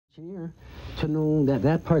To know that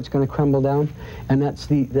that part's going to crumble down, and it's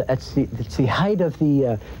the height of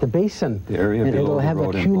the basin. The area and below it'll the have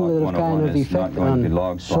road a in cumulative Block kind 101 of is not effect going to be on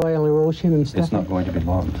logged. soil erosion and stuff. It's not going to be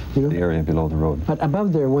logged, you know? the area below the road. But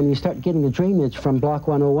above there, when you start getting the drainage from Block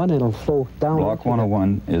 101, it'll flow down. Block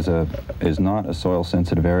 101 is not a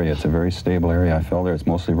soil-sensitive area. It's a very stable area. I fell there. It's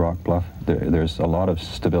mostly rock bluff. There's a lot of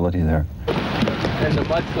stability there. And a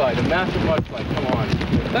mudslide, a massive mudslide. Come on.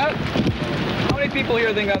 How many people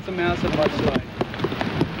here think that's a massive mudslide?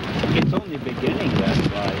 It's only beginning, that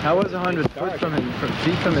slide. How was 100 feet from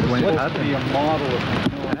it when it happened? Be a model of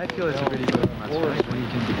And I feel it's a pretty good forest when you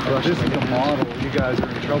can be crushed. This is a model. You guys are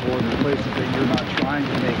in trouble in the places that you're not trying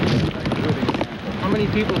to make it a good example. How many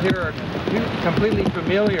people here are completely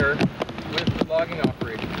familiar with the logging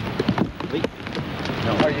operation?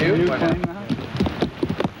 No. Are you? You claim that?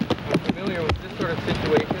 I'm familiar with this sort of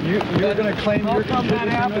situation. You're going to claim How come that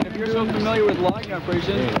happened? If you're so familiar with logging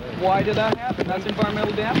operations, why did that happen? That's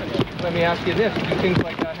environmental damage. Let me ask you this. Do things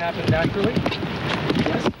like that happen naturally?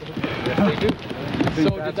 Yes. Yes, they do.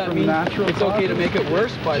 So does that mean it's okay to make it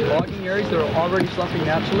worse by logging areas that are already sloughing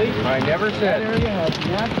naturally? I never said. That area has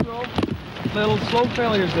natural little slope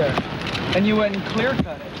failures there. And you went and clear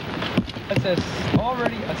cut it. It's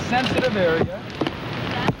already a sensitive area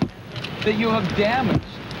that you have damaged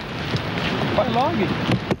by logging.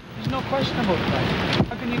 There's no question about that.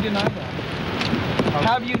 How can you deny that?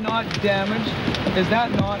 Have you not damaged? Is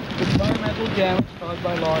that not environmental damage caused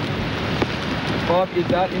by logging? Bob, is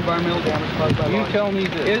that environmental damage caused by logging? You tell me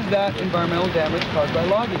this. Is that environmental damage caused by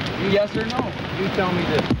logging? Yes or no? You tell me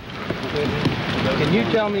this. Can you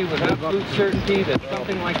tell me with absolute certainty that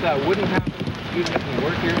something like that wouldn't happen if you didn't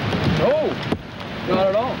work here? No, not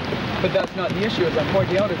at all. But that's not the issue. As I'm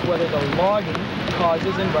pointing out, it's whether the logging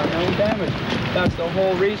causes environmental damage. That's the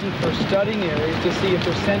whole reason for studying areas, to see if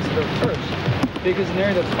they're sensitive first. Because an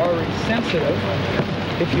area that's already sensitive,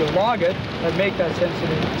 if you log it and make that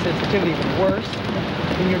sensitivity even worse,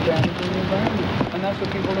 then you're damaging the environment. And that's what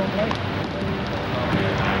people don't like.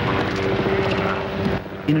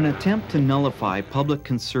 In an attempt to nullify public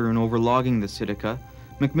concern over logging the Tsitika,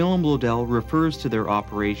 McMillan-Bloedel refers to their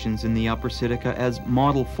operations in the Upper Tsitika as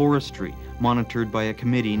model forestry, monitored by a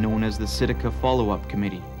committee known as the Tsitika Follow-Up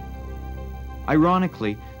Committee.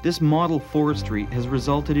 Ironically, this model forestry has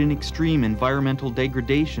resulted in extreme environmental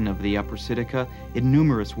degradation of the Upper Tsitika in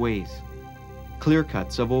numerous ways.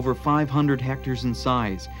 Clear-cuts of over 500 hectares in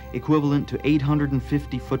size, equivalent to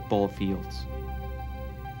 850 football fields.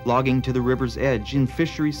 Logging to the river's edge in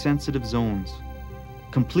fishery-sensitive zones.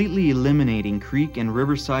 Completely eliminating creek and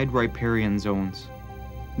riverside riparian zones.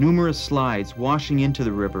 Numerous slides washing into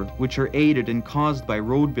the river, which are aided and caused by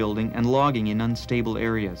road building and logging in unstable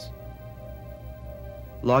areas.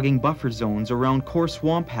 Logging buffer zones around core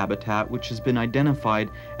swamp habitat, which has been identified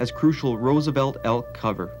as crucial Roosevelt elk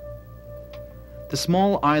cover. The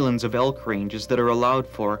small islands of elk ranges that are allowed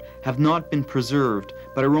for have not been preserved,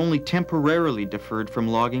 but are only temporarily deferred from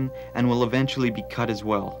logging and will eventually be cut as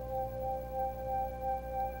well.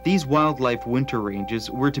 These wildlife winter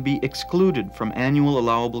ranges were to be excluded from annual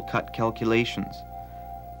allowable cut calculations.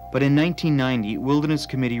 But in 1990, Wilderness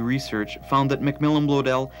Committee research found that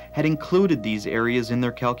McMillan-Bloedel had included these areas in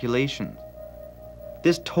their calculation.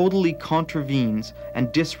 This totally contravenes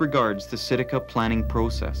and disregards the Tsitika planning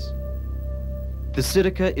process. The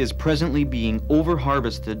Tsitika is presently being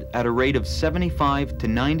over-harvested at a rate of 75 to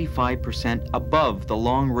 95% above the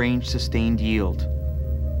long-range sustained yield.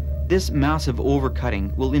 This massive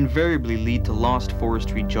overcutting will invariably lead to lost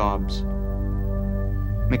forestry jobs.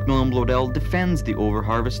 McMillan-Bloedel defends the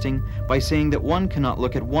overharvesting by saying that one cannot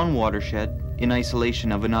look at one watershed in isolation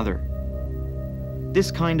of another.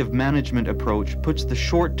 This kind of management approach puts the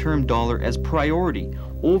short-term dollar as priority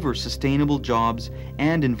over sustainable jobs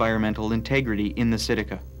and environmental integrity in the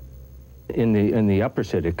Tsitika. In the Upper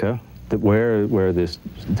Tsitika, where this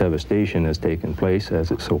devastation has taken place, as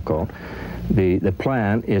it's so-called, the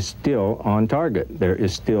plan is still on target. There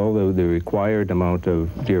is still the required amount of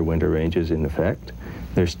deer winter ranges in effect.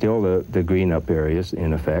 There's still the green up areas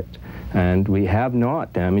in effect, and we have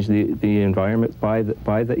not damaged the environment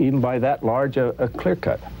even by that large a clear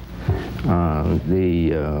cut.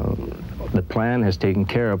 The plan has taken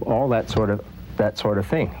care of all that sort of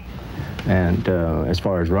thing. And as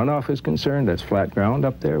far as runoff is concerned, that's flat ground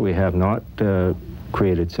up there. We have not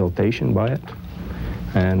created siltation by it.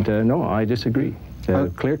 And no, I disagree.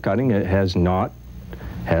 Clear cutting has not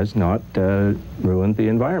ruined the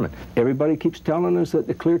environment. Everybody keeps telling us that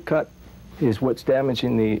the clear cut is what's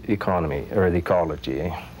damaging the economy or the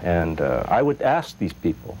ecology. And I would ask these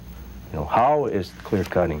people, how is clear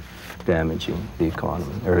cutting damaging the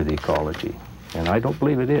economy or the ecology? And I don't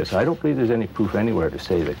believe it is. I don't believe there's any proof anywhere to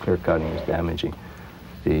say that clear cutting is damaging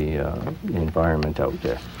the environment out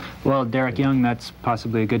there. Well, Derek Young, that's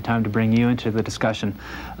possibly a good time to bring you into the discussion.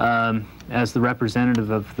 As the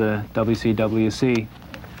representative of the WCWC,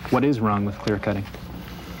 what is wrong with clear cutting?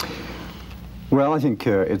 Well, I think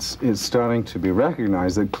it's starting to be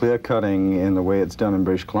recognized that clear cutting in the way it's done in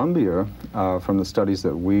British Columbia, from the studies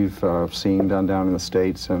that we've seen done down in the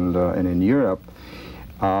States and in Europe,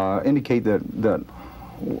 indicate that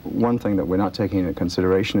one thing that we're not taking into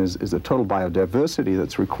consideration is the total biodiversity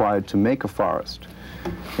that's required to make a forest.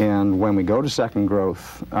 And when we go to second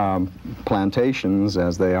growth plantations,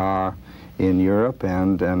 as they are in Europe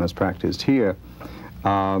and as practiced here,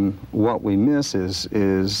 what we miss is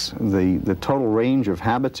the total range of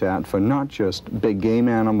habitat for not just big game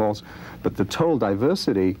animals, but the total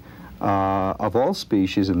diversity of all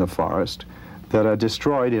species in the forest that are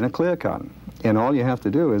destroyed in a clear cut. And all you have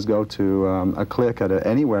to do is go to a clear cut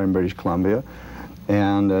anywhere in British Columbia,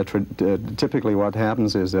 and typically what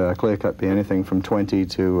happens is a clear cut be anything from 20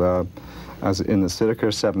 to, as in the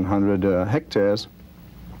Tsitika, 700 hectares,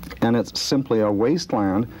 and it's simply a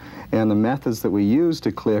wasteland. And the methods that we use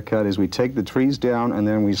to clear cut is we take the trees down and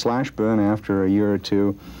then we slash burn after a year or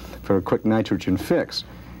two for a quick nitrogen fix.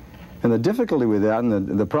 And the difficulty with that,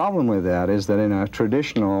 and the problem with that, is that in a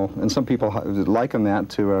traditional, and some people liken that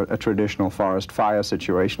to a traditional forest fire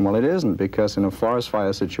situation. Well, it isn't, because in a forest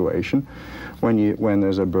fire situation, when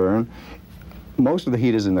there's a burn, most of the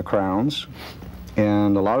heat is in the crowns,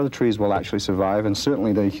 and a lot of the trees will actually survive, and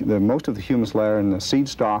certainly most of the humus layer in the seed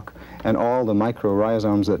stalk and all the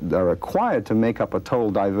microrhizomes that are required to make up a total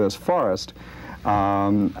diverse forest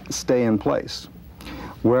stay in place.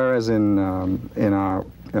 Whereas in our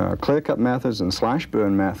clear-cut methods and slash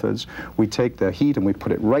burn methods, we take the heat and we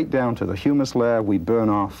put it right down to the humus layer. We burn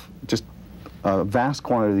off just a vast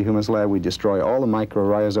quantity of the humus layer. We destroy all the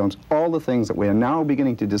microrhizomes, all the things that we are now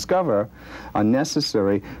beginning to discover are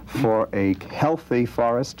necessary for a healthy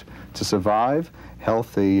forest to survive,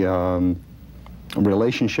 healthy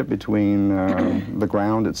relationship between the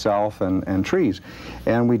ground itself and trees.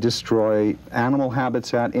 And we destroy animal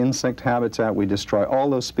habitat, insect habitat, we destroy all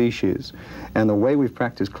those species. And the way we've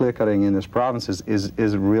practiced clear cutting in this province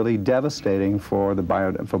is really devastating for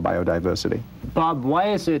biodiversity. Bob,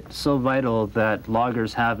 why is it so vital that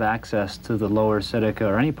loggers have access to the lower Tsitika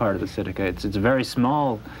or any part of the Tsitika? It's a very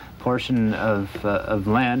small portion of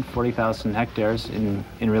land, 40,000 hectares, in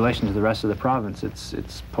relation to the rest of the province.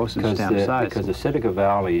 It's postage stamp size. Because the Tsitika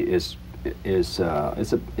Valley it's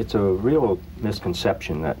a real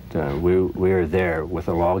misconception that we're there with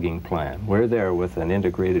a logging plan. We're there with an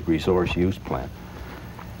integrated resource use plan.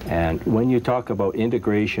 And when you talk about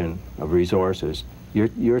integration of resources,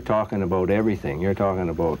 you're talking about everything. You're talking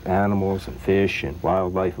about animals and fish and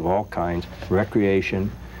wildlife of all kinds,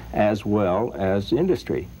 recreation, as well as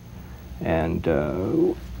industry. And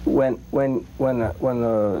when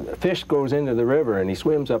the fish goes into the river and he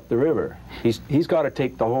swims up the river, he's got to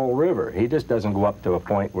take the whole river. He just doesn't go up to a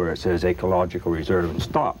point where it says ecological reserve and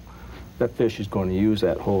stop. That fish is going to use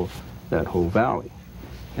that whole valley.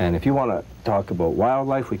 And if you want to talk about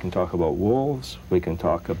wildlife, we can talk about wolves, we can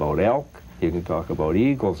talk about elk, you can talk about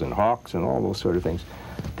eagles and hawks and all those sort of things.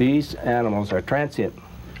 These animals are transient.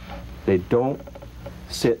 They don't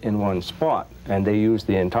sit in one spot, and they use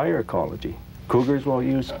the entire ecology. Cougars will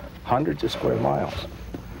use hundreds of square miles.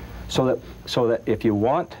 So that if you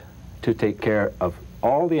want to take care of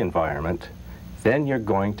all the environment, then you're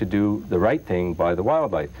going to do the right thing by the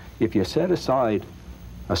wildlife. If you set aside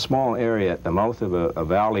a small area at the mouth of a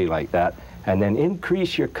valley like that, and then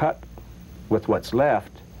increase your cut with what's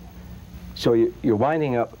left, so you're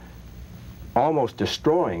winding up almost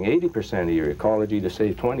destroying 80% of your ecology to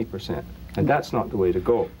save 20%. And that's not the way to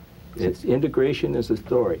go. Integration is the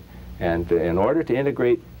story. And in order to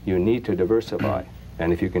integrate, you need to diversify.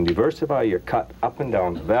 And if you can diversify your cut up and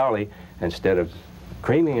down the valley, instead of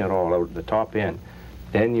creaming it all out at the top end,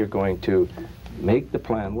 then you're going to make the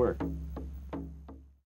plan work.